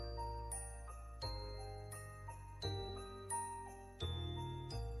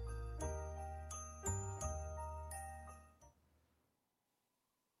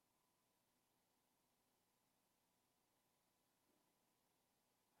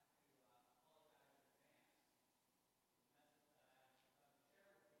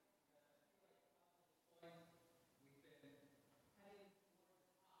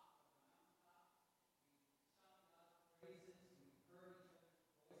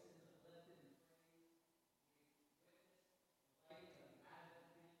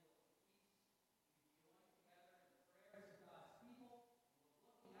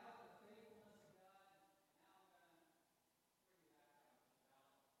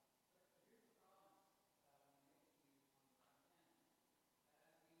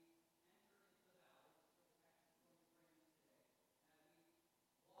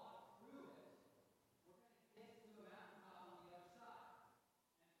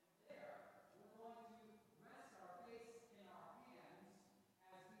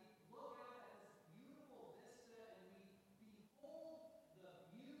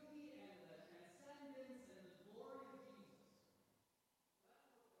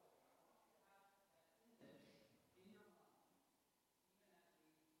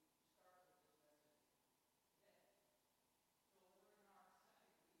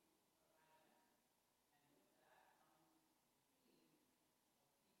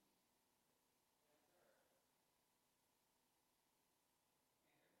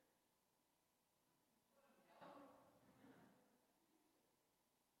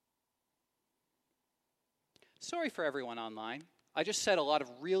Sorry for everyone online. I just said a lot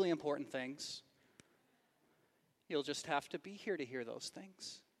of really important things. You'll just have to be here to hear those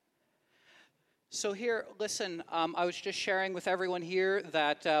things. So here, listen, I was just sharing with everyone here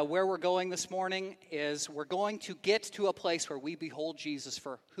that where we're going this morning is we're going to get to a place where we behold Jesus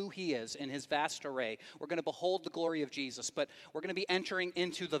for who he is in his vast array. We're going to behold the glory of Jesus, but we're going to be entering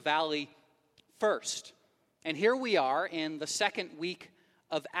into the valley first. And here we are in the second week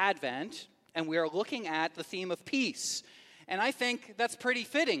of Advent, and we are looking at the theme of peace. And I think that's pretty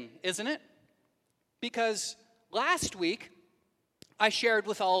fitting, isn't it? Because last week, I shared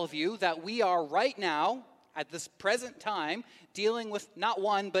with all of you that we are right now, at this present time, dealing with not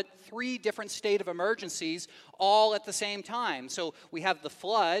one, but 3 different state of emergencies all at the same time. So we have the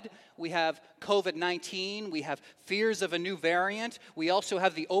flood, we have COVID-19, we have fears of a new variant, we also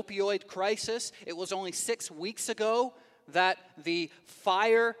have the opioid crisis. It was only 6 weeks ago that the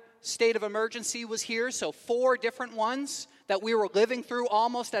fire state of emergency was here, so 4 different ones that we were living through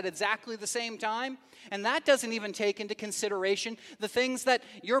almost at exactly the same time. And that doesn't even take into consideration the things that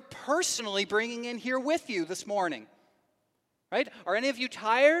you're personally bringing in here with you this morning. Right? Are any of you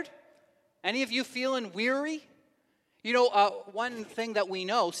tired? Any of you feeling weary? You know, one thing that we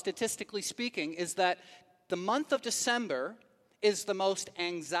know, statistically speaking, is that the month of December is the most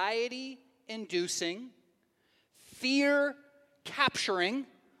anxiety-inducing, fear-capturing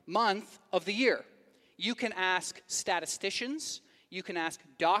month of the year. You can ask statisticians, you can ask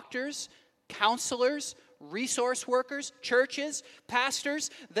doctors, counselors, resource workers, churches, pastors.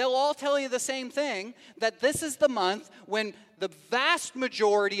 They'll all tell you the same thing, that this is the month when the vast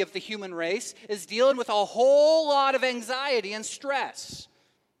majority of the human race is dealing with a whole lot of anxiety and stress.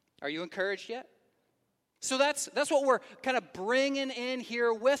 Are you encouraged yet? So that's what we're kind of bringing in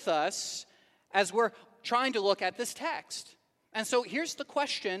here with us as we're trying to look at this text. And so here's the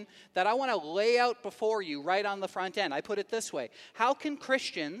question that I want to lay out before you right on the front end. I put it this way: how can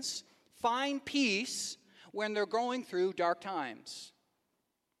Christians find peace when they're going through dark times?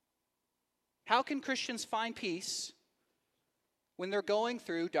 How can Christians find peace when they're going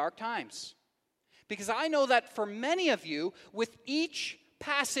through dark times? Because I know that for many of you, with each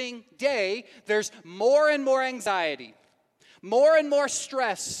passing day, there's more and more anxiety, more and more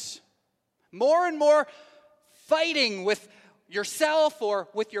stress, more and more fighting with yourself or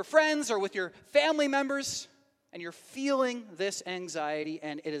with your friends or with your family members, and you're feeling this anxiety,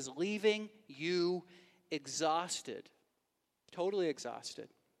 and it is leaving you exhausted, totally exhausted.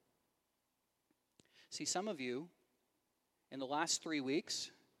 See, some of you, in the last 3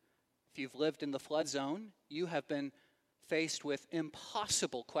 weeks, if you've lived in the flood zone, you have been faced with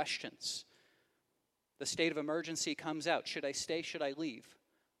impossible questions. The state of emergency comes out. Should I stay? Should I leave?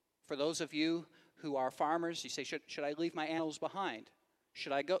 For those of you who are farmers, you say, should I leave my animals behind?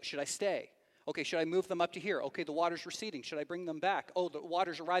 Should I go? Should I stay? Okay, should I move them up to here? Okay, the water's receding. Should I bring them back? Oh, the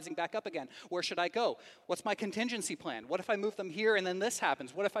waters are rising back up again. Where should I go? What's my contingency plan? What if I move them here and then this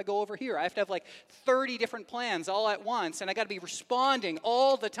happens? What if I go over here? I have to have like 30 different plans all at once, and I got to be responding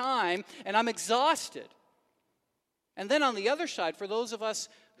all the time, and I'm exhausted. And then on the other side, for those of us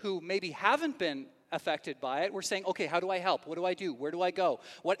who maybe haven't been affected by it, we're saying, okay, how do I help? What do I do? Where do I go?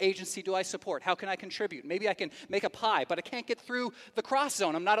 What agency do I support? How can I contribute? Maybe I can make a pie, but I can't get through the cross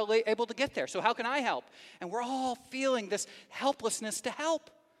zone. I'm not able to get there. So how can I help? And we're all feeling this helplessness to help.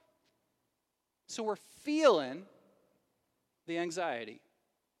 So we're feeling the anxiety.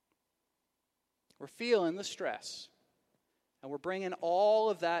 We're feeling the stress. And we're bringing all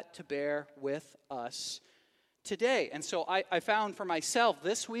of that to bear with us today. And so I found for myself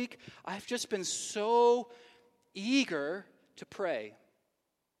this week, I've just been so eager to pray.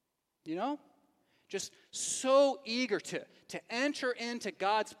 You know? Just so eager to enter into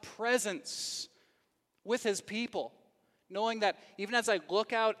God's presence with his people, knowing that even as I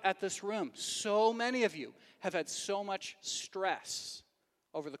look out at this room, so many of you have had so much stress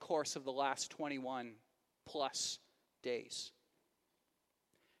over the course of the last 21 plus days.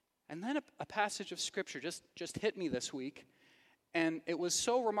 And then a passage of Scripture just hit me this week, and it was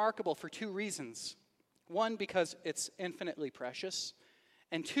so remarkable for 2 reasons. 1, because it's infinitely precious,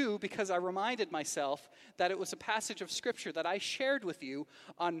 and 2, because I reminded myself that it was a passage of Scripture that I shared with you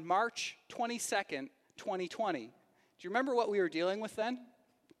on March 22nd, 2020. Do you remember what we were dealing with then?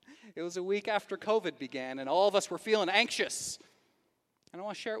 It was a week after COVID began, and all of us were feeling anxious. And I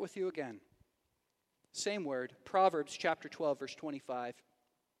want to share it with you again. Same word, Proverbs chapter 12, verse 25.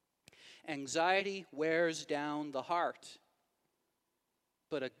 Anxiety wears down the heart,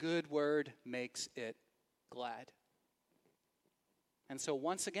 but a good word makes it glad. And so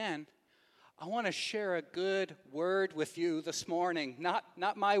once again, I want to share a good word with you this morning.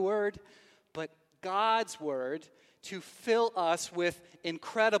 Not my word, but God's word to fill us with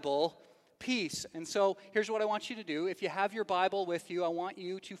incredible peace. And so here's what I want you to do. If you have your Bible with you, I want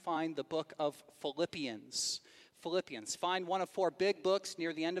you to find the book of Philippians. Philippians. Find one of 4 big books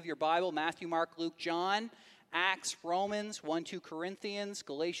near the end of your Bible: Matthew, Mark, Luke, John, Acts, Romans, 1, 2 Corinthians,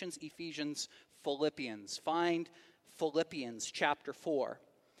 Galatians, Ephesians, Philippians. Find Philippians chapter 4.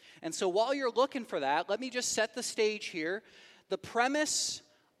 And so while you're looking for that, let me just set the stage here. The premise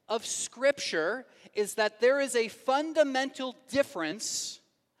of Scripture is that there is a fundamental difference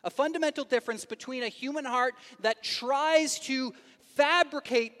between a human heart that tries to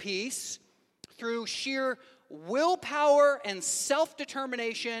fabricate peace through sheer willpower and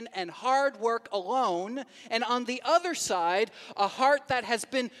self-determination and hard work alone, and on the other side, a heart that has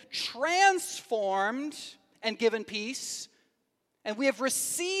been transformed and given peace, and we have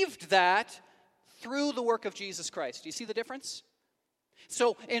received that through the work of Jesus Christ. Do you see the difference?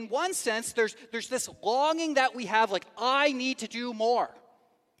 So in one sense, there's this longing that we have, like, I need to do more.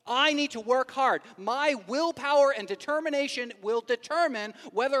 I need to work hard. My willpower and determination will determine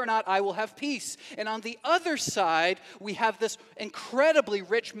whether or not I will have peace. And on the other side, we have this incredibly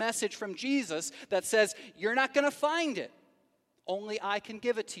rich message from Jesus that says, you're not going to find it. Only I can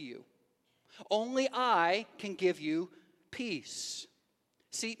give it to you. Only I can give you peace.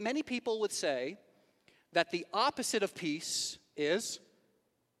 See, many people would say that the opposite of peace is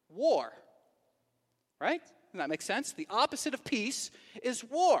war. Right? Does that make sense? The opposite of peace is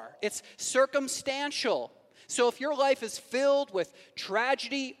war. It's circumstantial. So if your life is filled with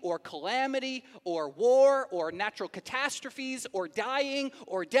tragedy or calamity or war or natural catastrophes or dying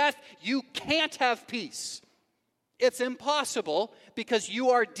or death, you can't have peace. It's impossible because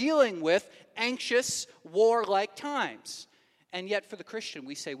you are dealing with anxious, war-like times. And yet for the Christian,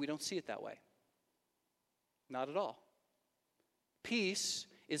 we say we don't see it that way. Not at all. Peace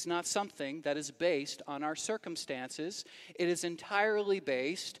is not something that is based on our circumstances. It is entirely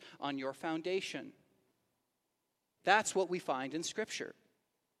based on your foundation. That's what we find in Scripture.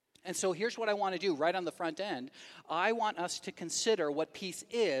 And so here's what I want to do right on the front end. I want us to consider what peace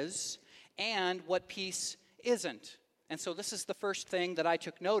is and what peace isn't. And so this is the first thing that I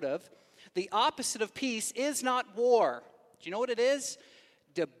took note of. The opposite of peace is not war. Do you know what it is?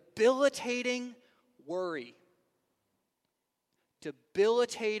 Debilitating worry.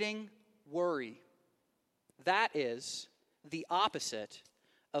 Debilitating worry. That is the opposite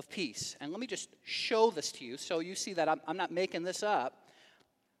of peace. And let me just show this to you so you see that I'm not making this up.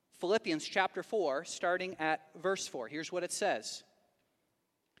 Philippians chapter 4, starting at verse 4. Here's what it says.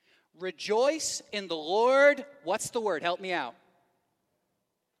 Rejoice in the Lord. What's the word? Help me out.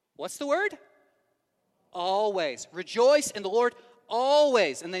 What's the word? Always. Rejoice in the Lord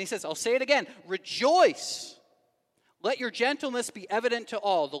always. And then he says, I'll say it again. Rejoice. Let your gentleness be evident to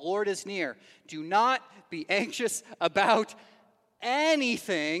all. The Lord is near. Do not be anxious about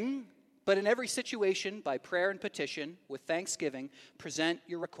anything, but in every situation, by prayer and petition, with thanksgiving, present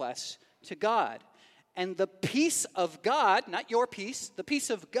your requests to God. And the peace of God, not your peace, the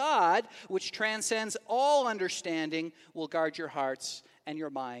peace of God, which transcends all understanding, will guard your hearts and your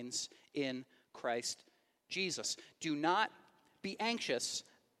minds in Christ Jesus. Do not be anxious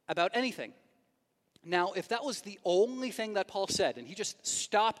about anything. Now, if that was the only thing that Paul said, and he just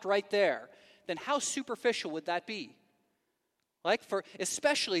stopped right there, then how superficial would that be?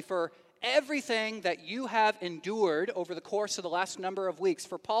 Especially for everything that you have endured over the course of the last number of weeks,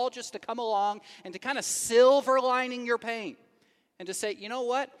 for Paul just to come along and to kind of silver lining your pain and to say, you know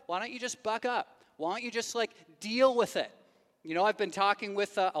what? Why don't you just buck up? Why don't you just deal with it? You know, I've been talking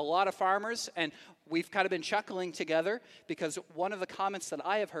with a lot of farmers, and we've kind of been chuckling together because one of the comments that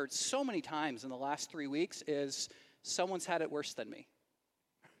I have heard so many times in the last 3 weeks is, someone's had it worse than me,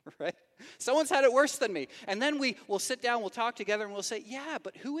 right? Someone's had it worse than me. And then we'll sit down, we'll talk together, and we'll say, yeah,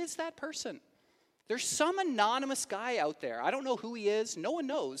 but who is that person? There's some anonymous guy out there. I don't know who he is. No one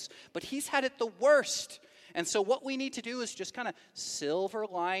knows, but he's had it the worst. And so what we need to do is just kind of silver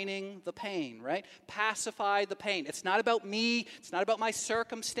lining the pain, right? Pacify the pain. It's not about me. It's not about my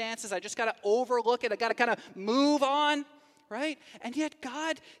circumstances. I just got to overlook it. I got to kind of move on, right? And yet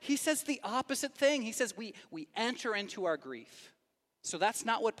God, he says the opposite thing. He says we enter into our grief. So that's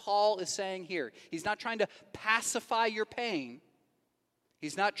not what Paul is saying here. He's not trying to pacify your pain.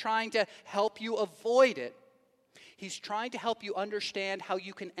 He's not trying to help you avoid it. He's trying to help you understand how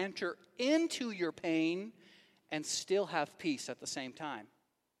you can enter into your pain and still have peace at the same time.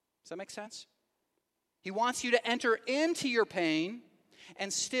 Does that make sense? He wants you to enter into your pain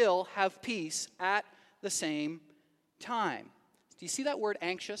and still have peace at the same time. Do you see that word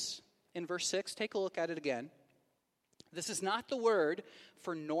anxious in verse 6? Take a look at it again. This is not the word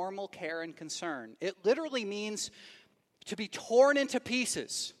for normal care and concern. It literally means to be torn into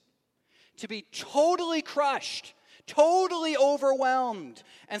pieces, to be totally crushed, totally overwhelmed.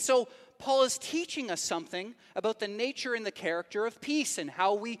 And so Paul is teaching us something about the nature and the character of peace and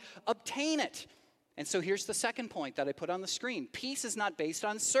how we obtain it. And so here's the second point that I put on the screen. Peace is not based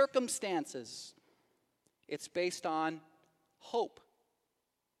on circumstances. It's based on hope.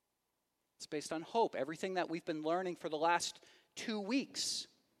 It's based on hope. Everything that we've been learning for the last 2 weeks.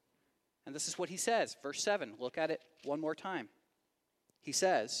 And this is what he says. Verse 7. Look at it one more time. He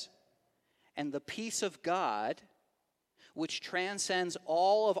says, "And the peace of God, which transcends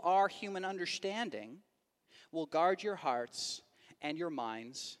all of our human understanding, will guard your hearts and your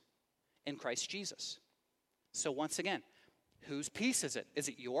minds in Christ Jesus." So once again, whose peace is it? Is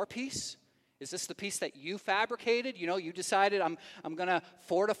it your peace? Is this the peace that you fabricated? You decided I'm going to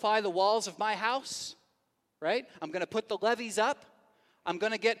fortify the walls of my house, right? I'm going to put the levees up. I'm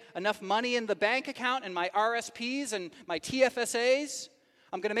going to get enough money in the bank account and my RSPs and my TFSAs.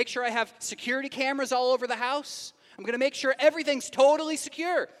 I'm going to make sure I have security cameras all over the house. I'm going to make sure everything's totally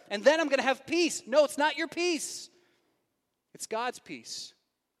secure. And then I'm going to have peace. No, it's not your peace. It's God's peace.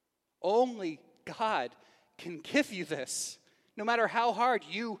 Only God can give you this, no matter how hard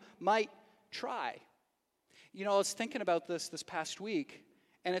you might try. I was thinking about this past week,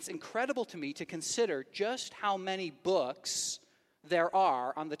 and it's incredible to me to consider just how many books there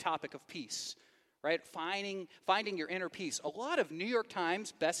are on the topic of peace, right? Finding your inner peace. A lot of New York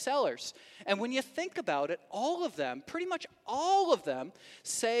Times bestsellers. And when you think about it, all of them, pretty much all of them,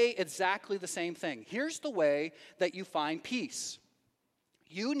 say exactly the same thing. Here's the way that you find peace.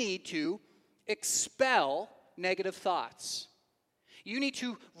 You need to expel negative thoughts. You need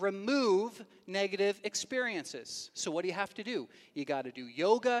to remove negative experiences. So what do you have to do? You got to do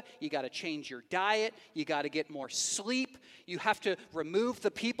yoga. You got to change your diet. You got to get more sleep. You have to remove the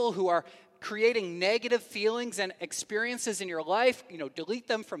people who are creating negative feelings and experiences in your life. Delete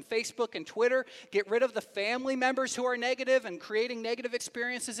them from Facebook and Twitter. Get rid of the family members who are negative and creating negative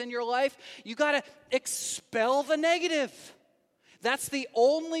experiences in your life. You got to expel the negative. That's the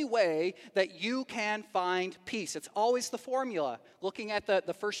only way that you can find peace. It's always the formula. Looking at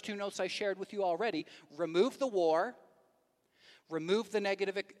the first 2 notes I shared with you already, remove the war, remove the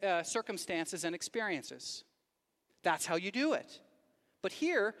negative circumstances and experiences. That's how you do it. But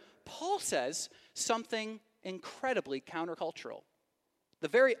here, Paul says something incredibly countercultural. The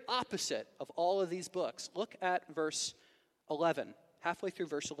very opposite of all of these books. Look at verse 11, halfway through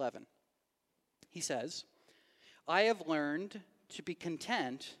verse 11. He says, "I have learned to be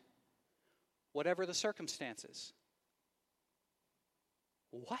content, whatever the circumstances."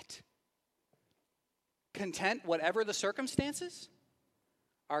 What? Content, whatever the circumstances?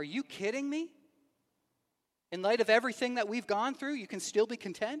 Are you kidding me? In light of everything that we've gone through, you can still be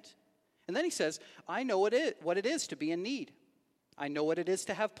content? And then he says, "I know what it is to be in need. I know what it is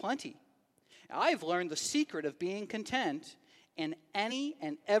to have plenty. I've learned the secret of being content in any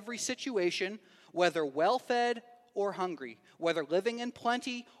and every situation, whether well-fed or hungry, whether living in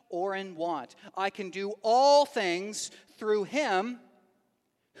plenty or in want. I can do all things through him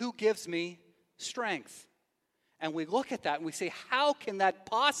who gives me strength." And we look at that and we say, how can that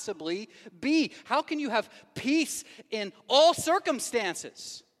possibly be? How can you have peace in all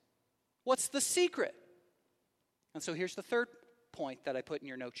circumstances? What's the secret? And so here's the third point that I put in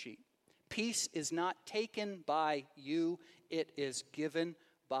your note sheet. Peace is not taken by you, it is given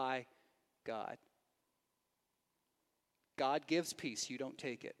by God. God gives peace. You don't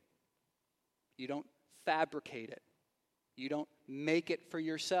take it. You don't fabricate it. You don't make it for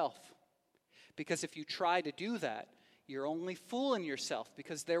yourself. Because if you try to do that, you're only fooling yourself,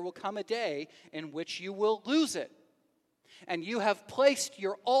 because there will come a day in which you will lose it. And you have placed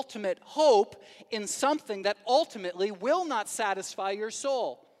your ultimate hope in something that ultimately will not satisfy your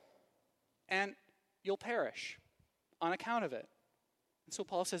soul. And you'll perish on account of it. And so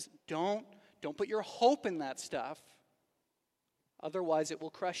Paul says, don't put your hope in that stuff. Otherwise, it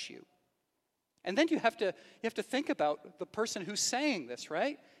will crush you. And then you have to think about the person who's saying this,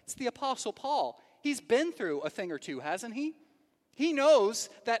 right? It's the Apostle Paul. He's been through a thing or two, hasn't he? He knows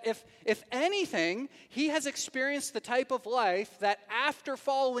that if anything, he has experienced the type of life that after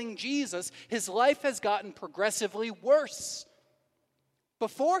following Jesus, his life has gotten progressively worse.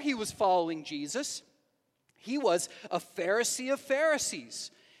 Before he was following Jesus, he was a Pharisee of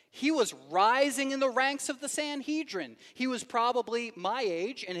Pharisees. He was rising in the ranks of the Sanhedrin. He was probably my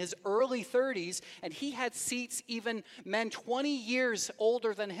age, in his early 30s, and he had seats even men 20 years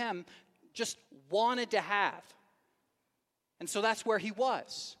older than him just wanted to have. And so that's where he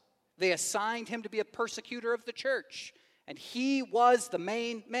was. They assigned him to be a persecutor of the church. And he was the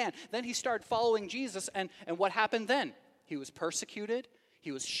main man. Then he started following Jesus, and what happened then? He was persecuted.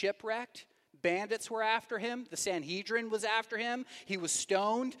 He was shipwrecked. Bandits were after him. The Sanhedrin was after him. He was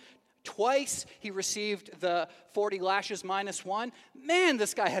stoned. Twice he received the 40 lashes minus one. Man,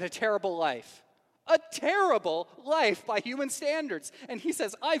 this guy had a terrible life. A terrible life by human standards. And he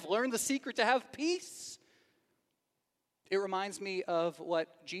says, I've learned the secret to have peace. It reminds me of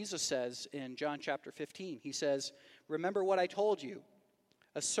what Jesus says in John chapter 15. He says, remember what I told you.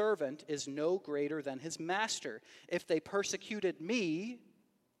 A servant is no greater than his master. If they persecuted me,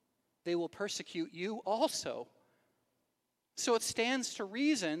 they will persecute you also. So it stands to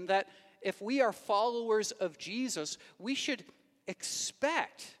reason that if we are followers of Jesus, we should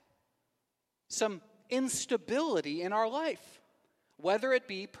expect some instability in our life, whether it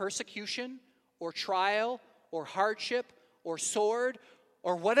be persecution or trial or hardship or sword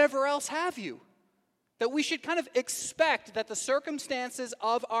or whatever else have you. That we should kind of expect that the circumstances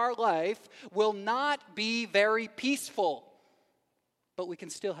of our life will not be very peaceful, but we can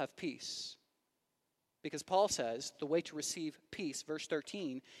still have peace. Because Paul says the way to receive peace, verse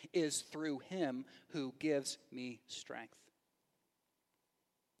 13, is through him who gives me strength.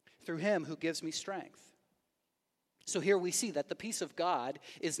 Through him who gives me strength. So here we see that the peace of God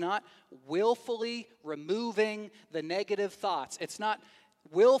is not willfully removing the negative thoughts. It's not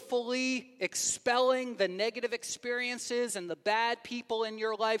willfully expelling the negative experiences and the bad people in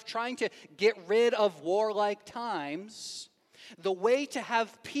your life, trying to get rid of warlike times. The way to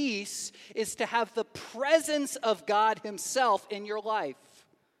have peace is to have the presence of God himself in your life.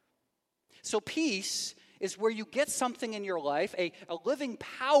 So peace is where you get something in your life, a living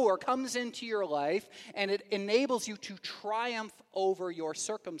power comes into your life, and it enables you to triumph over your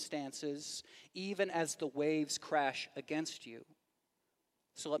circumstances, even as the waves crash against you.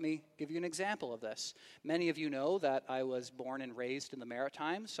 So let me give you an example of this. Many of you know that I was born and raised in the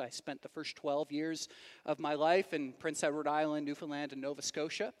Maritimes. I spent the first 12 years of my life in Prince Edward Island, Newfoundland, and Nova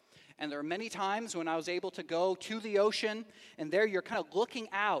Scotia. And there are many times when I was able to go to the ocean, and there you're kind of looking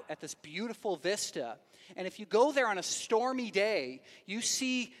out at this beautiful vista. And if you go there on a stormy day, you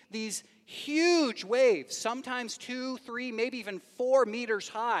see these huge waves, sometimes 2, 3, maybe even 4 meters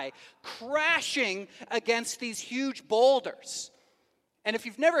high, crashing against these huge boulders. And if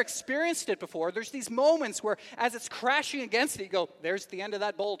you've never experienced it before, there's these moments where as it's crashing against it, you go, there's the end of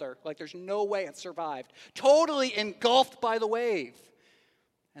that boulder. Like there's no way it survived. Totally engulfed by the wave.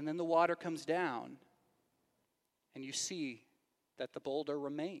 And then the water comes down, and you see that the boulder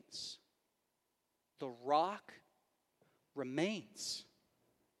remains. The rock remains.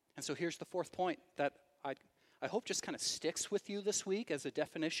 And so here's the fourth point that I hope just kind of sticks with you this week as a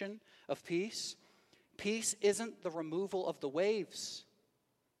definition of peace. Peace isn't the removal of the waves.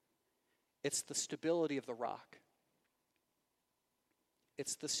 It's the stability of the rock.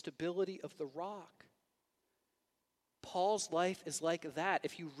 It's the stability of the rock. Paul's life is like that.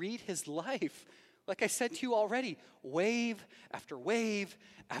 If you read his life, like I said to you already, wave after wave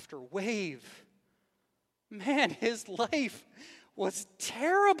after wave. Man, his life was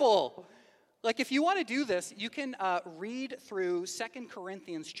terrible. Like if you want to do this, you can read through 2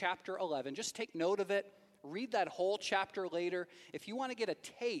 Corinthians chapter 11. Just take note of it. Read that whole chapter later. If you want to get a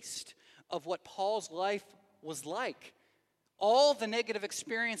taste of what Paul's life was like, all the negative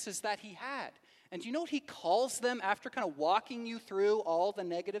experiences that he had. And do you know what he calls them after kind of walking you through all the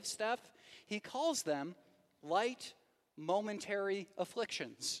negative stuff? He calls them light, momentary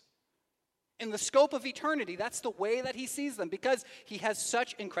afflictions. In the scope of eternity, that's the way that he sees them because he has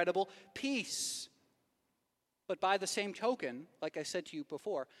such incredible peace. But by the same token, like I said to you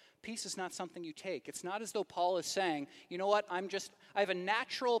before, peace is not something you take. It's not as though Paul is saying, you know what, I have a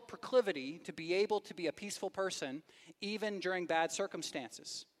natural proclivity to be able to be a peaceful person even during bad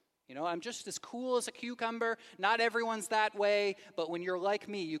circumstances. You know, I'm just as cool as a cucumber. Not everyone's that way, but when you're like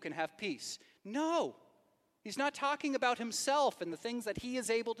me, you can have peace. No. He's not talking about himself and the things that he is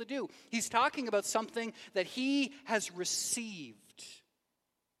able to do. He's talking about something that he has received.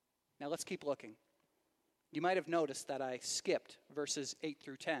 Now let's keep looking. You might have noticed that I skipped verses 8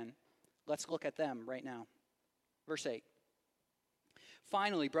 through 10. Let's look at them right now. Verse 8.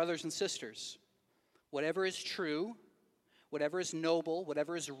 Finally, brothers and sisters, whatever is true, whatever is noble,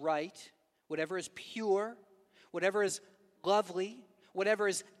 whatever is right, whatever is pure, whatever is lovely, whatever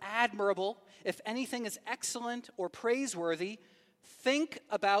is admirable, if anything is excellent or praiseworthy, think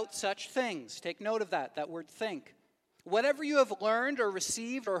about such things. Take note of that word think. Whatever you have learned or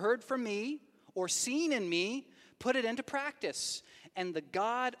received or heard from me or seen in me, put it into practice, and the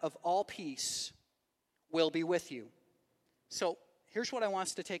God of all peace will be with you. So here's what I want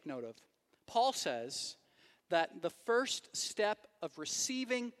us to take note of. Paul says that the first step of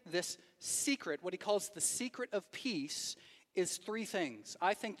receiving this secret, what he calls the secret of peace, is three things.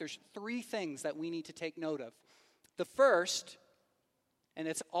 I think there's three things that we need to take note of. The first, and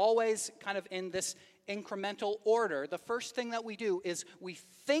it's always kind of in this incremental order, the first thing that we do is we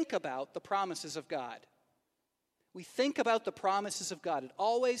think about the promises of God. We think about the promises of God. It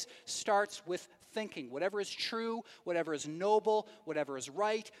always starts with thinking. Whatever is true, whatever is noble, whatever is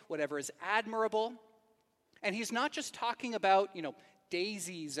right, whatever is admirable. And he's not just talking about,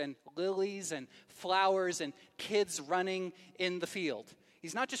 daisies and lilies and flowers and kids running in the field.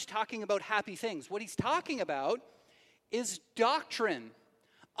 He's not just talking about happy things. What he's talking about is doctrine,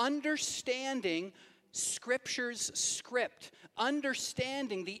 understanding Scripture's script,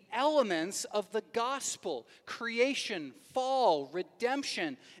 understanding the elements of the gospel, creation, fall,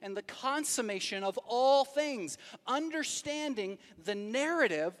 redemption, and the consummation of all things, understanding the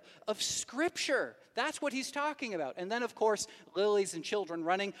narrative of Scripture. That's what he's talking about. And then, of course, lilies and children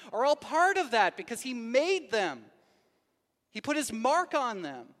running are all part of that because he made them. He put his mark on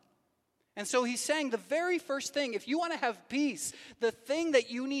them. And so he's saying the very first thing, if you want to have peace, the thing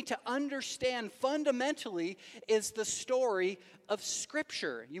that you need to understand fundamentally is the story of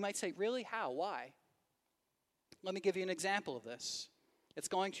Scripture. You might say, really? How? Why? Let me give you an example of this. It's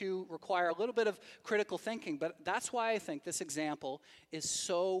going to require a little bit of critical thinking, but that's why I think this example is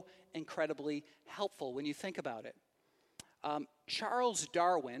so incredibly helpful when you think about it. Charles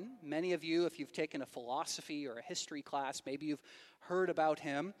Darwin, many of you, if you've taken a philosophy or a history class, maybe you've heard about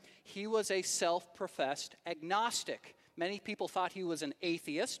him. He was a self-professed agnostic. Many people thought he was an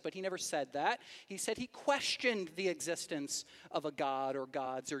atheist, but he never said that. He said he questioned the existence of a god or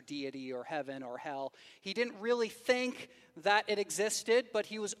gods or deity or heaven or hell. He didn't really think that it existed, but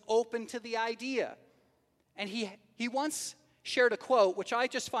he was open to the idea. And he once shared a quote, which I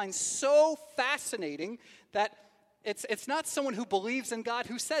just find so fascinating that it's not someone who believes in God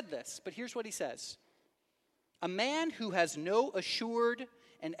who said this, but here's what he says. A man who has no assured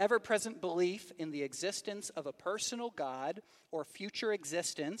and ever-present belief in the existence of a personal God or future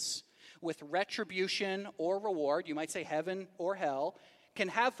existence with retribution or reward, you might say heaven or hell, can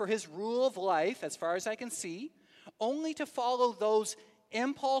have for his rule of life, as far as I can see, only to follow those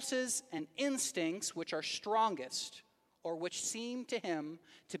impulses and instincts which are strongest or which seem to him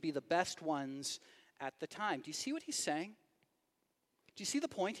to be the best ones at the time. Do you see what he's saying? Do you see the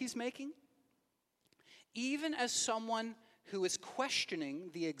point he's making? Even as someone who is questioning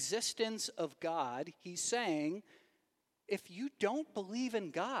the existence of God, he's saying, if you don't believe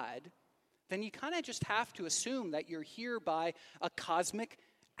in God, then you kind of just have to assume that you're here by a cosmic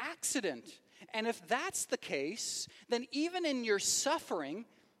accident. And if that's the case, then even in your suffering,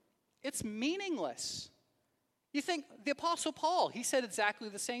 it's meaningless. You think, the Apostle Paul, he said exactly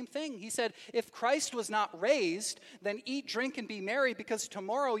the same thing. He said, if Christ was not raised, then eat, drink, and be merry, because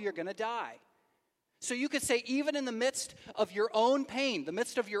tomorrow you're going to die. So you could say, even in the midst of your own pain, the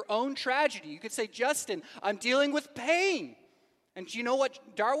midst of your own tragedy, you could say, Justin, I'm dealing with pain. And do you know what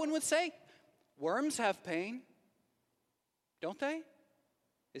Darwin would say? Worms have pain, don't they?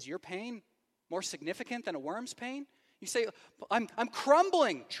 Is your pain more significant than a worm's pain? You say, I'm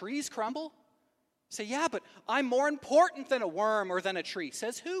crumbling. Trees crumble? Say, yeah, but I'm more important than a worm or than a tree.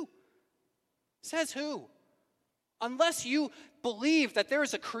 Says who? Says who? Unless you believe that there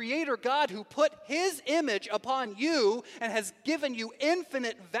is a creator God who put his image upon you and has given you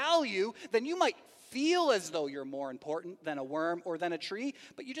infinite value, then you might feel as though you're more important than a worm or than a tree,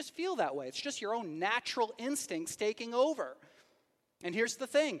 but you just feel that way. It's just your own natural instincts taking over. And here's the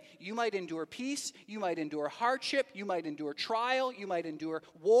thing. You might endure peace, you might endure hardship, you might endure trial, you might endure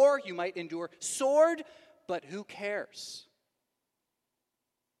war, you might endure sword, but who cares?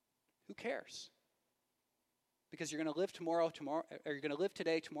 Who cares? Because you're going to live tomorrow, or you're going to live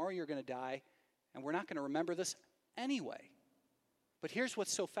today, tomorrow you're going to die, and we're not going to remember this anyway. But here's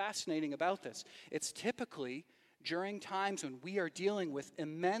what's so fascinating about this. It's typically during times when we are dealing with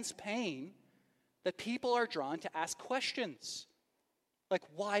immense pain that people are drawn to ask questions. Like,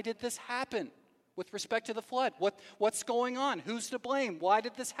 why did this happen with respect to the flood? What's going on? Who's to blame? Why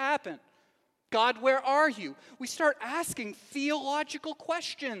did this happen? God, where are you? We start asking theological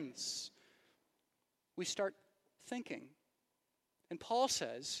questions. We start thinking. And Paul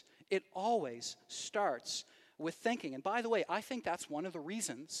says it always starts with thinking. And by the way, I think that's one of the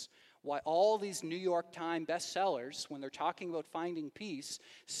reasons why all these New York Times bestsellers, when they're talking about finding peace,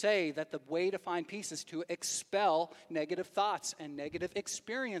 say that the way to find peace is to expel negative thoughts and negative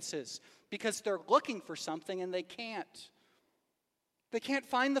experiences, because they're looking for something and they can't. They can't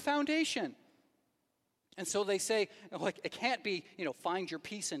find the foundation. And so they say, like, it can't be, find your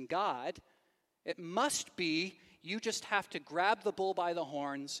peace in God. It must be you just have to grab the bull by the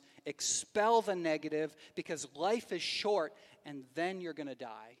horns, expel the negative, because life is short, and then you're going to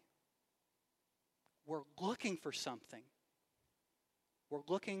die. We're looking for something. We're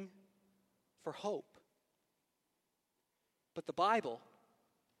looking for hope. But the Bible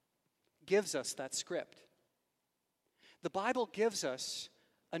gives us that script. The Bible gives us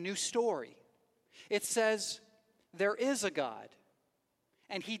a new story. It says, there is a God,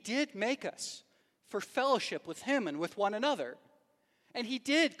 and He did make us for fellowship with Him and with one another. And He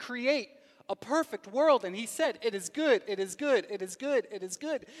did create a perfect world, and He said, it is good, it is good, it is good, it is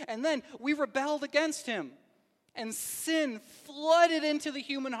good. And then we rebelled against Him, and sin flooded into the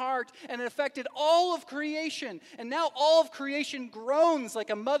human heart, and it affected all of creation. And now all of creation groans like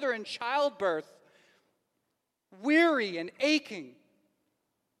a mother in childbirth, weary and aching.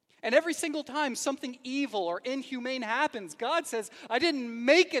 And every single time something evil or inhumane happens, God says, I didn't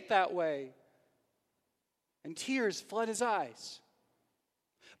make it that way. And tears flood His eyes.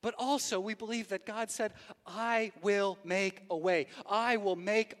 But also we believe that God said, I will make a way. I will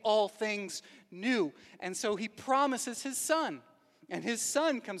make all things new. And so He promises His Son. And His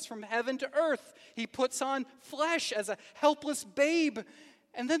Son comes from heaven to earth. He puts on flesh as a helpless babe.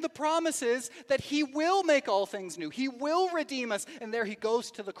 And then the promise is that He will make all things new. He will redeem us. And there He goes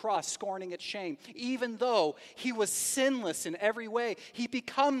to the cross, scorning its shame. Even though He was sinless in every way, He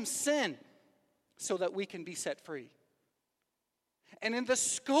becomes sin so that we can be set free. And in the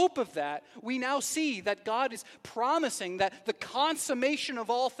scope of that, we now see that God is promising that the consummation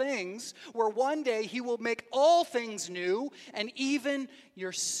of all things, where one day He will make all things new, and even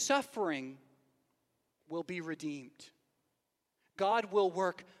your suffering will be redeemed. God will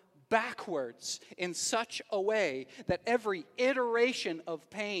work backwards in such a way that every iteration of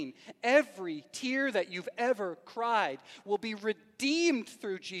pain, every tear that you've ever cried, will be redeemed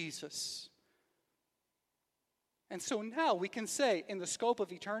through Jesus. And so now we can say, in the scope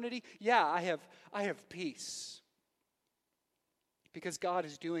of eternity, yeah, I have peace. Because God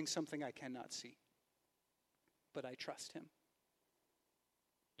is doing something I cannot see. But I trust Him.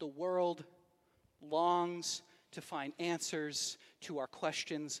 The world longs to find answers to our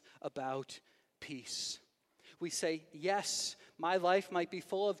questions about peace. We say, yes, my life might be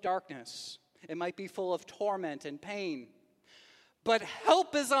full of darkness. It might be full of torment and pain. But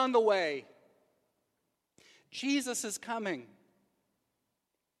help is on the way. Jesus is coming.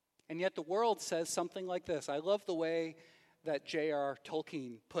 And yet the world says something like this. I love the way that J.R.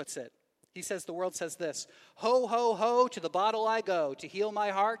 Tolkien puts it. He says, the world says this, ho, ho, ho, to the bottle I go, to heal my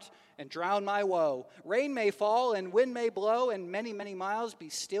heart and drown my woe. Rain may fall and wind may blow, and many, many miles be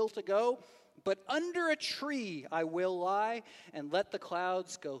still to go. But under a tree I will lie, and let the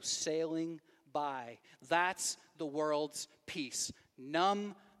clouds go sailing by. That's the world's peace.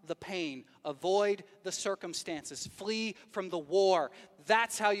 Numb the pain, avoid the circumstances, flee from the war.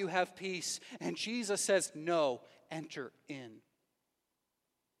 That's how you have peace. And Jesus says, no, enter in.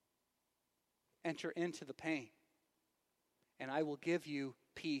 Enter into the pain, and I will give you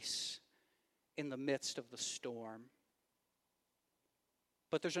peace in the midst of the storm.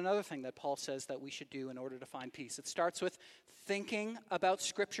 But there's another thing that Paul says that we should do in order to find peace. It starts with thinking about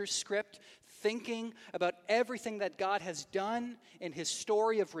Scripture's script, thinking about everything that God has done in His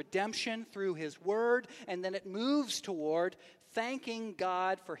story of redemption through His Word, and then it moves toward thanking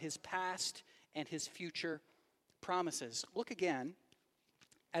God for His past and His future promises. Look again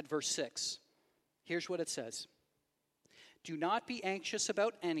at verse 6. Here's what it says. Do not be anxious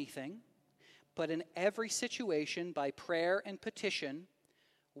about anything, but in every situation, by prayer and petition,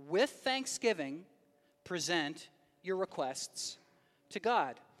 with thanksgiving, present your requests to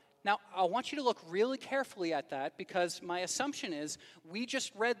God. Now, I want you to look really carefully at that, because my assumption is we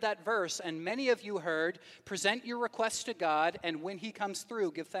just read that verse, and many of you heard, present your requests to God, and when He comes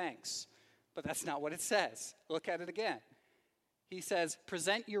through, give thanks. But that's not what it says. Look at it again. He says,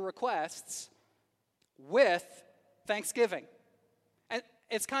 present your requests with thanksgiving. And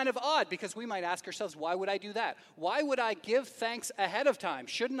it's kind of odd, because we might ask ourselves, why would I do that? Why would I give thanks ahead of time?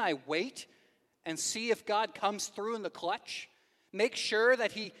 Shouldn't I wait and see if God comes through in the clutch? Make sure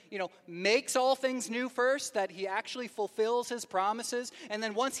that He, makes all things new first, that He actually fulfills His promises. And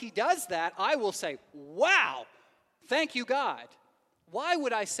then once He does that, I will say, wow, thank you, God. Why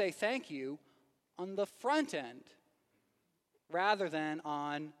would I say thank you on the front end rather than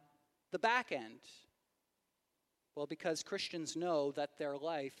on the back end? Well, because Christians know that their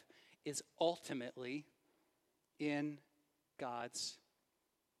life is ultimately in God's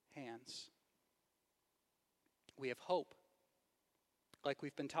hands. We have hope, like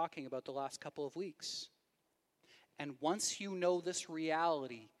we've been talking about the last couple of weeks. And once you know this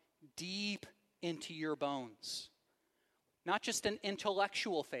reality deep into your bones. Not just an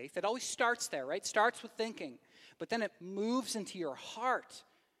intellectual faith. It always starts there, right? Starts with thinking. But then it moves into your heart.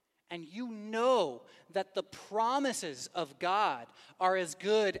 And you know that the promises of God are as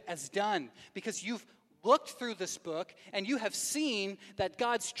good as done. Because you've looked through this book and you have seen that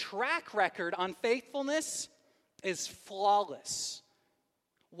God's track record on faithfulness is flawless.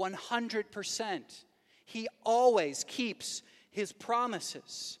 100%. He always keeps his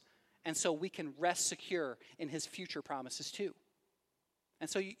promises. And so we can rest secure in his future promises too. And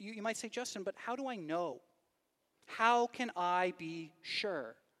so you might say, Justin, but how do I know? How can I be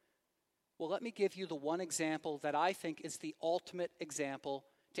sure? Well, let me give you the one example that I think is the ultimate example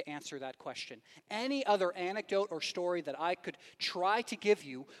to answer that question. Any other anecdote or story that I could try to give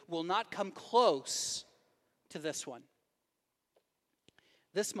you will not come close to this one.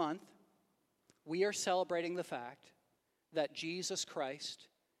 This month, we are celebrating the fact that Jesus Christ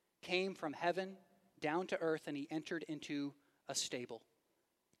came from heaven down to earth and he entered into a stable.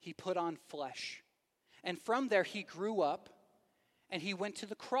 He put on flesh. And from there he grew up and he went to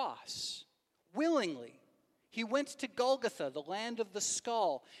the cross willingly. He went to Golgotha, the land of the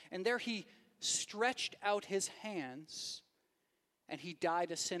skull, and there he stretched out his hands and he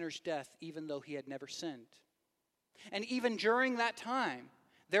died a sinner's death even though he had never sinned. And even during that time,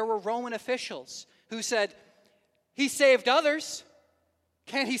 there were Roman officials who said, he saved others.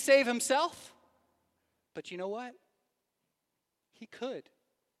 Can't he save himself? But you know what? He could.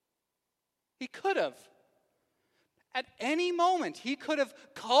 He could have. At any moment, he could have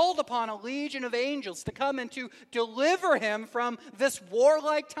called upon a legion of angels to come and to deliver him from this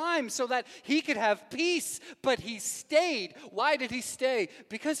warlike time so that he could have peace. But he stayed. Why did he stay?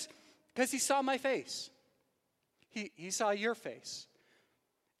 Because he saw my face. He saw your face.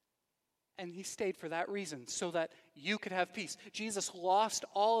 And he stayed for that reason, so that you could have peace. Jesus lost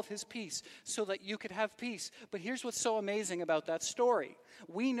all of his peace so that you could have peace. But here's what's so amazing about that story.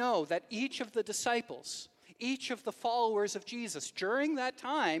 We know that each of the disciples, each of the followers of Jesus, during that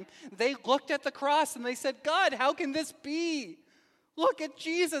time, they looked at the cross and they said, God, how can this be? Look at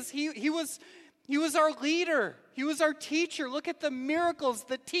Jesus. He was our leader. He was our teacher. Look at the miracles,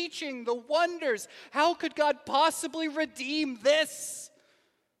 the teaching, the wonders. How could God possibly redeem this?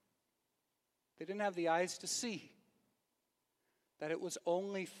 They didn't have the eyes to see that it was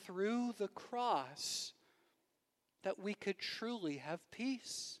only through the cross that we could truly have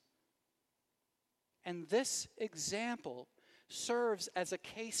peace. And this example serves as a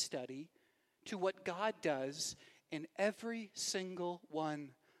case study to what God does in every single one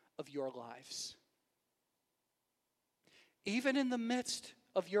of your lives. Even in the midst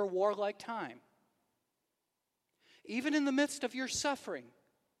of your warlike time, even in the midst of your suffering,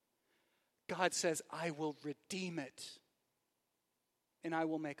 God says, I will redeem it, and I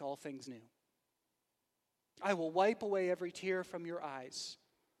will make all things new. I will wipe away every tear from your eyes.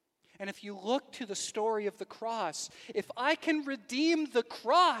 And if you look to the story of the cross, if I can redeem the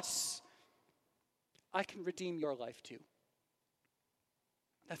cross, I can redeem your life too.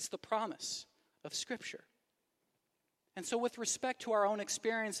 That's the promise of Scripture. And so with respect to our own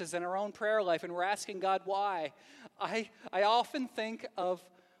experiences and our own prayer life, and we're asking God why, I often think of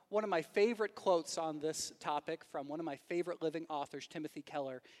one of my favorite quotes on this topic from one of my favorite living authors, Timothy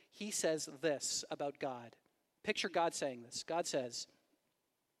Keller. He says this about God. Picture God saying this. God says,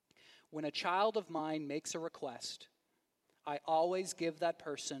 when a child of mine makes a request, I always give that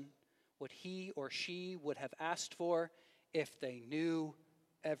person what he or she would have asked for if they knew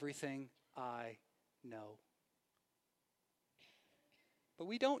everything I know. But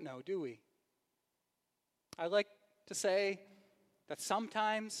we don't know, do we? I like to say that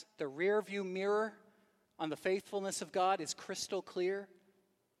sometimes the rear view mirror on the faithfulness of God is crystal clear,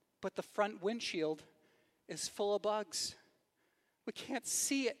 but the front windshield is full of bugs. We can't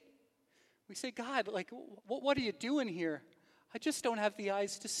see it. We say, God, what are you doing here? I just don't have the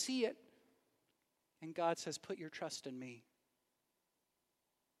eyes to see it. And God says, put your trust in me.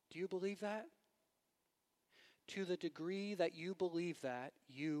 Do you believe that? To the degree that you believe that,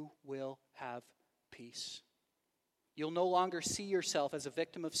 you will have peace. You'll no longer see yourself as a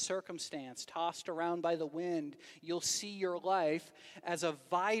victim of circumstance, tossed around by the wind. You'll see your life as a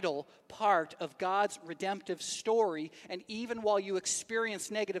vital part of God's redemptive story. And even while you experience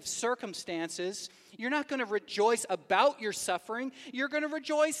negative circumstances, you're not going to rejoice about your suffering. You're going to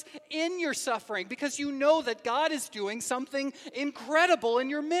rejoice in your suffering because you know that God is doing something incredible in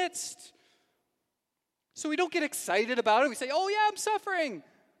your midst. So we don't get excited about it. We say, oh yeah, I'm suffering.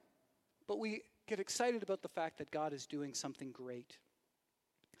 But we get excited about the fact that God is doing something great.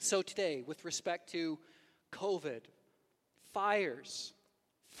 So today, with respect to COVID, fires,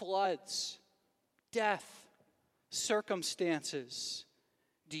 floods, death, circumstances.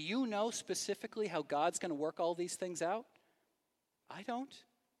 Do you know specifically how God's going to work all these things out? I don't.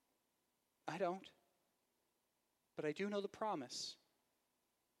 But I do know the promise.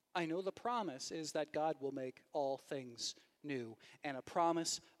 I know the promise is that God will make all things new. And a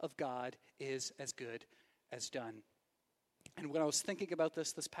promise of God is as good as done. And when I was thinking about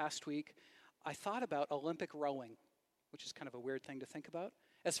this past week, I thought about Olympic rowing, which is kind of a weird thing to think about.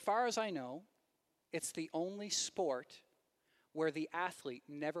 As far as I know, it's the only sport where the athlete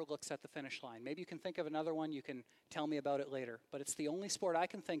never looks at the finish line. Maybe you can think of another one, you can tell me about it later. But it's the only sport I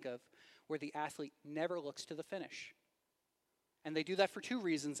can think of where the athlete never looks to the finish. And they do that for two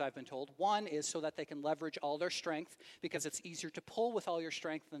reasons, I've been told. One is so that they can leverage all their strength, because it's easier to pull with all your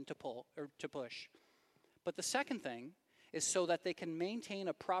strength than to pull or to push. But the second thing is so that they can maintain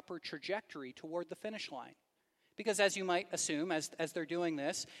a proper trajectory toward the finish line. Because as you might assume, as they're doing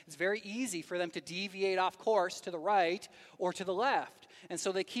this, it's very easy for them to deviate off course to the right or to the left. And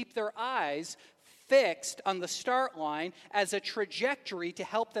so they keep their eyes fixed on the start line as a trajectory to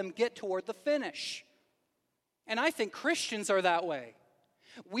help them get toward the finish. And I think Christians are that way.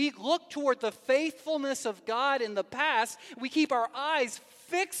 We look toward the faithfulness of God in the past. We keep our eyes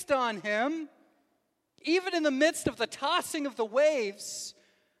fixed on Him, even in the midst of the tossing of the waves,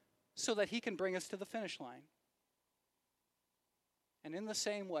 so that He can bring us to the finish line. And in the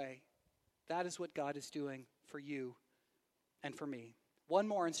same way, that is what God is doing for you and for me. One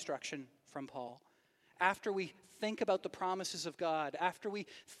more instruction from Paul. After we think about the promises of God, after we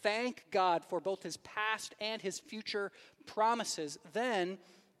thank God for both His past and His future promises, then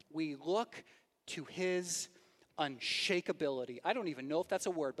we look to His unshakability. I don't even know if that's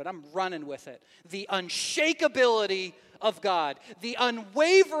a word, but I'm running with it. The unshakability of God, the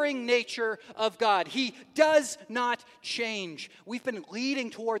unwavering nature of God. He does not change. We've been leading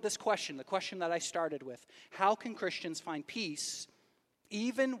toward this question, the question that I started with. How can Christians find peace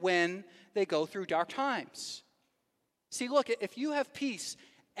even when they go through dark times? See, look, if you have peace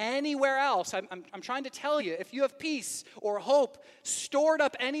anywhere else, I'm trying to tell you, if you have peace or hope stored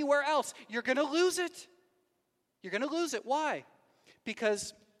up anywhere else, you're going to lose it. You're going to lose it. Why?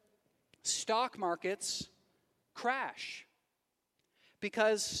 Because stock markets crash.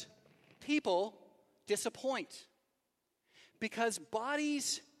 Because people disappoint. Because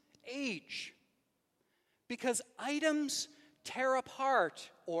bodies age. Because items tear apart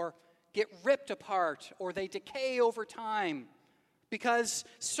or get ripped apart or they decay over time. Because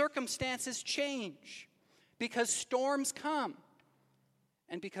circumstances change. Because storms come.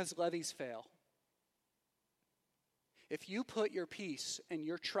 And because levees fail. If you put your peace and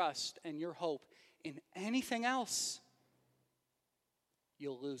your trust and your hope in anything else,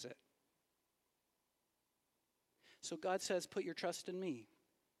 you'll lose it. So God says, put your trust in me.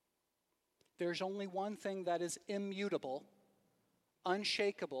 There's only one thing that is immutable,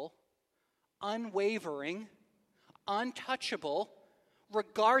 unshakable, unwavering, untouchable,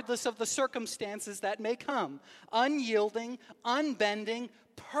 regardless of the circumstances that may come. Unyielding, unbending,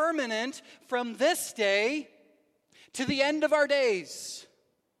 permanent from this day to the end of our days.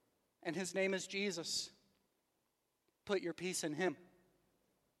 And His name is Jesus. Put your peace in Him.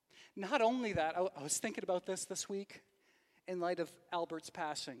 Not only that, I was thinking about this week in light of Albert's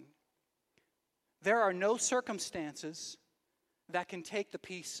passing. There are no circumstances that can take the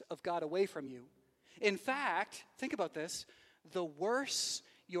peace of God away from you. In fact, think about this, the worse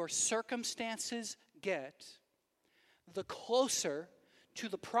your circumstances get, the closer to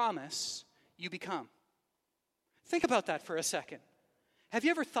the promise you become. Think about that for a second. Have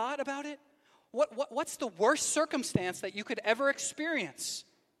you ever thought about it? What's the worst circumstance that you could ever experience?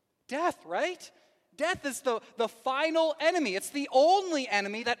 Death, right? Death is the final enemy. It's the only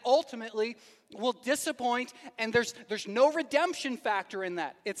enemy that ultimately will disappoint, and there's no redemption factor in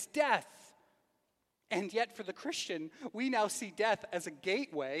that. It's death. And yet for the Christian, we now see death as a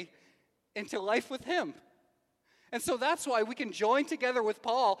gateway into life with Him. And so that's why we can join together with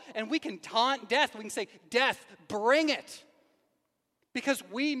Paul and we can taunt death. We can say, death, bring it. Because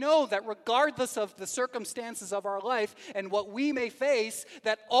we know that regardless of the circumstances of our life and what we may face,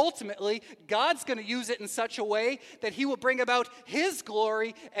 that ultimately God's going to use it in such a way that He will bring about His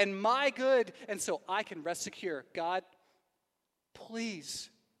glory and my good. And so I can rest secure. God, please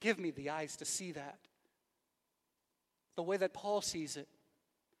give me the eyes to see that. The way that Paul sees it.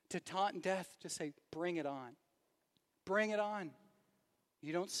 To taunt death, to say, bring it on. Bring it on.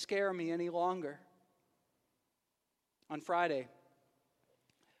 You don't scare me any longer. On Friday,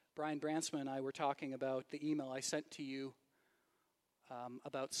 Brian Bransman and I were talking about the email I sent to you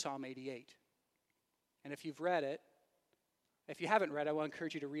about Psalm 88. And if you've read it, If you haven't read, I want to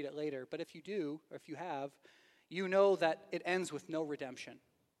encourage you to read it later. But if you do, or if you have, you know that it ends with no redemption,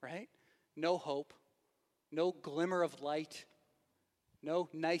 right? No hope, no glimmer of light, no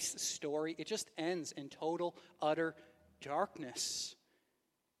nice story. It just ends in total, utter darkness.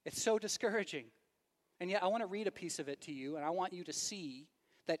 It's so discouraging. And yet I want to read a piece of it to you, and I want you to see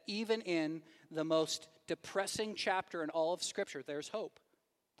that even in the most depressing chapter in all of Scripture, there's hope.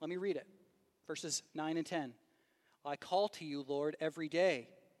 Let me read it. Verses 9 and 10. I call to you, Lord, every day.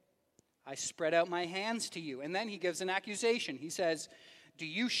 I spread out my hands to you. And then he gives an accusation. He says, do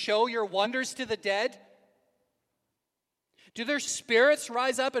you show your wonders to the dead? Do their spirits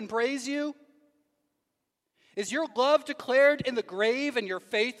rise up and praise you? Is your love declared in the grave and your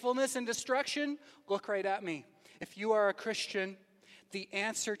faithfulness in destruction? Look right at me. If you are a Christian, the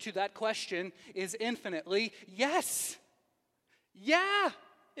answer to that question is infinitely yes. Yeah,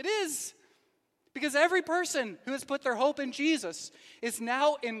 it is. Because every person who has put their hope in Jesus is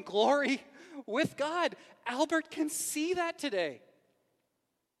now in glory with God. Albert can see that today.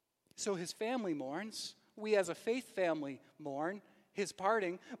 So his family mourns. We as a faith family mourn his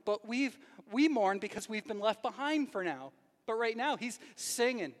parting, but we mourn because we've been left behind for now. But right now he's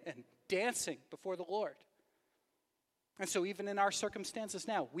singing and dancing before the Lord. And so even in our circumstances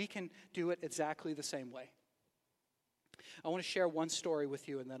now, we can do it exactly the same way. I want to share one story with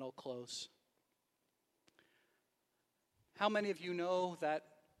you and then I'll close. How many of you know that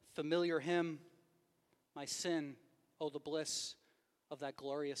familiar hymn, My Sin, Oh the Bliss of that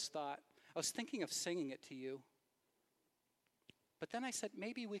glorious thought? I was thinking of singing it to you, but then I said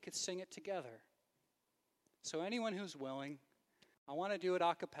maybe we could sing it together. So anyone who's willing, I want to do it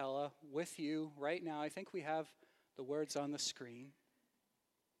a cappella with you right now. I think we have the words on the screen,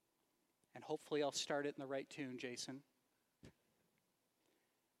 and hopefully I'll start it in the right tune, Jason.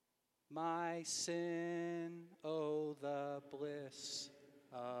 My sin, oh the bliss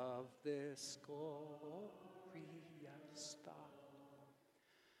of this glorious thought.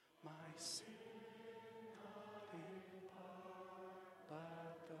 My sin, not in part,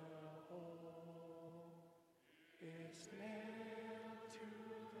 but the whole is nailed to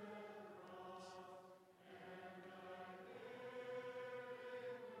the cross, and I bear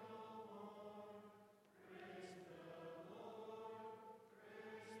it no more. Praise the Lord,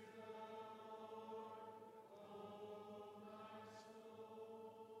 praise the Lord, oh my soul.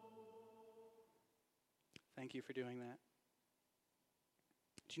 Thank you for doing that.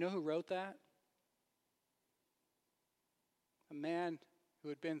 Do you know who wrote that? A man who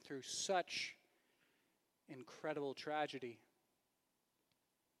had been through such incredible tragedy.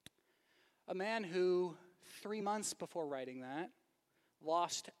 A man who, 3 months before writing that,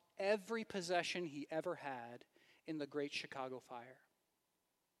 lost every possession he ever had in the Great Chicago Fire.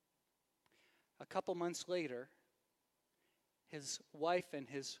 A couple months later, his wife and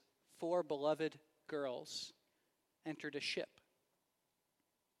his 4 beloved girls entered a ship.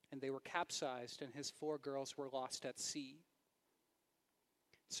 And they were capsized, and his 4 girls were lost at sea.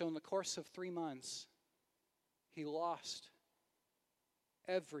 So in the course of 3 months, he lost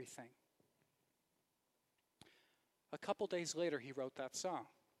everything. A couple days later, he wrote that song.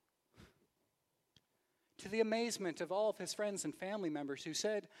 To the amazement of all of his friends and family members who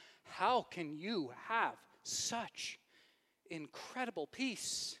said, how can you have such incredible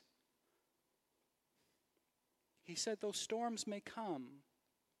peace? He said, though storms may come,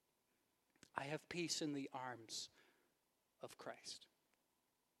 I have peace in the arms of Christ.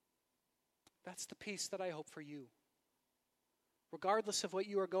 That's the peace that I hope for you. Regardless of what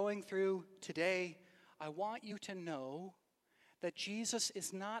you are going through today, I want you to know that Jesus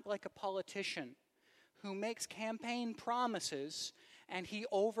is not like a politician who makes campaign promises and he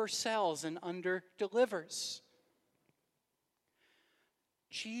oversells and underdelivers.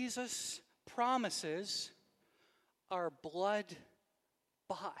 Jesus' promises are blood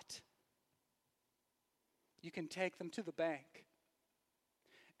bought. You can take them to the bank.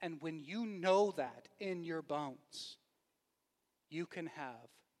 And when you know that in your bones, you can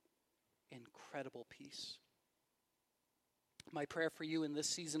have incredible peace. My prayer for you in this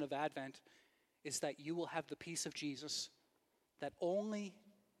season of Advent is that you will have the peace of Jesus that only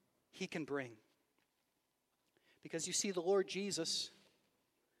he can bring. Because you see, the Lord Jesus,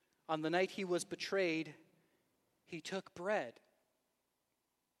 on the night he was betrayed, he took bread.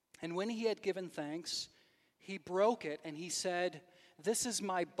 And when he had given thanks, he broke it and he said, this is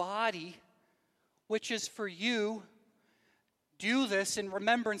my body, which is for you. Do this in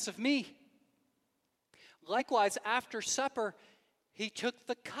remembrance of me. Likewise, after supper, he took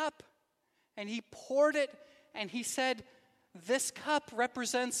the cup and he poured it and he said, this cup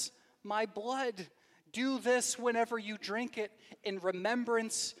represents my blood Do this whenever you drink it in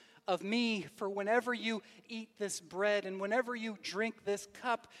remembrance of me. For whenever you eat this bread and whenever you drink this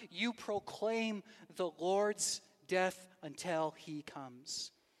cup, you proclaim the Lord's death until he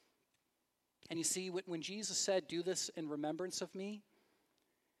comes. And you see, when Jesus said, do this in remembrance of me,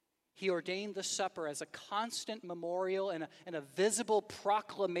 he ordained the supper as a constant memorial and a visible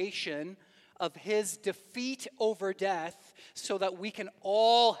proclamation of his defeat over death so that we can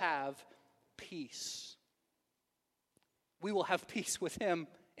all have peace. We will have peace with him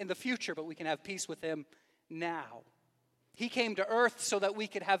in the future, but we can have peace with him now. He came to earth so that we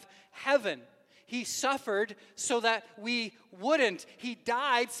could have heaven. He suffered so that we wouldn't. He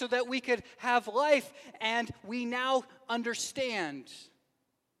died so that we could have life. And we now understand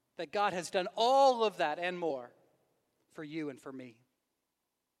that God has done all of that and more for you and for me.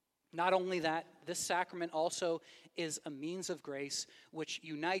 Not only that, this sacrament also is a means of grace which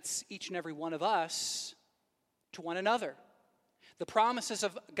unites each and every one of us to one another. The promises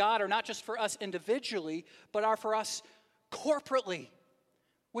of God are not just for us individually, but are for us corporately,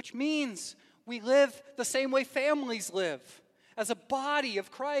 which means we live the same way families live, as a body of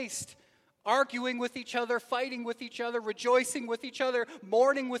Christ, arguing with each other, fighting with each other, rejoicing with each other,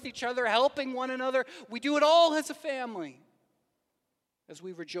 mourning with each other, helping one another. We do it all as a family as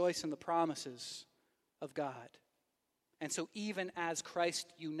we rejoice in the promises of God. And so even as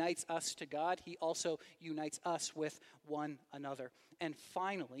Christ unites us to God, he also unites us with one another. And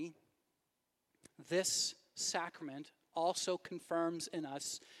finally, this sacrament also confirms in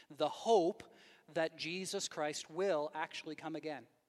us the hope that Jesus Christ will actually come again.